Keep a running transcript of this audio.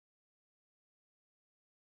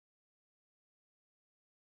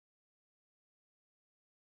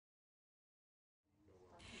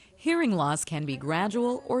Hearing loss can be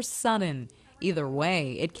gradual or sudden. Either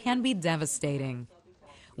way, it can be devastating.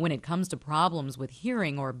 When it comes to problems with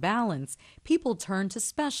hearing or balance, people turn to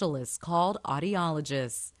specialists called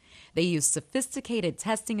audiologists. They use sophisticated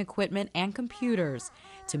testing equipment and computers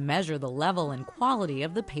to measure the level and quality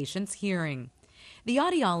of the patient's hearing. The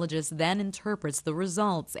audiologist then interprets the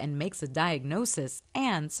results and makes a diagnosis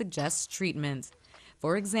and suggests treatment.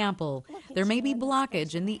 For example, there may be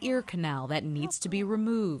blockage in the ear canal that needs to be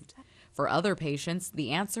removed. For other patients, the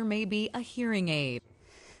answer may be a hearing aid.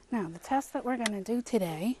 Now, the test that we're going to do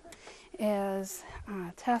today is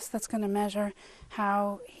a test that's going to measure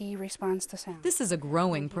how he responds to sound. This is a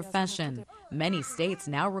growing profession. Many states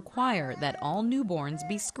now require that all newborns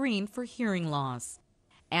be screened for hearing loss.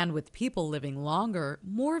 And with people living longer,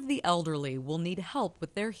 more of the elderly will need help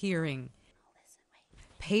with their hearing.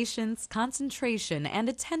 Patience, concentration, and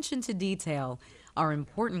attention to detail are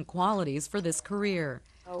important qualities for this career.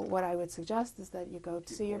 So what I would suggest is that you go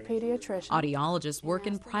to see your pediatrician. Audiologists work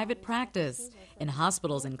in private practice, in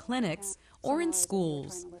hospitals and clinics, or in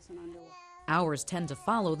schools. Hours tend to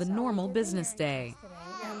follow the normal business day.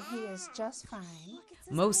 And he is just fine.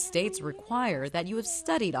 Most states require that you have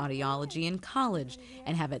studied audiology in college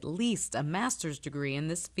and have at least a master's degree in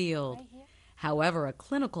this field. However, a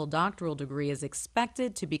clinical doctoral degree is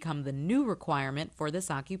expected to become the new requirement for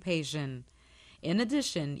this occupation. In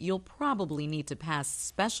addition, you'll probably need to pass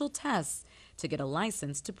special tests to get a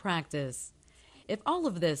license to practice. If all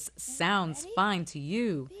of this sounds fine to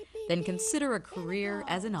you, then consider a career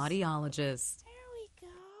as an audiologist.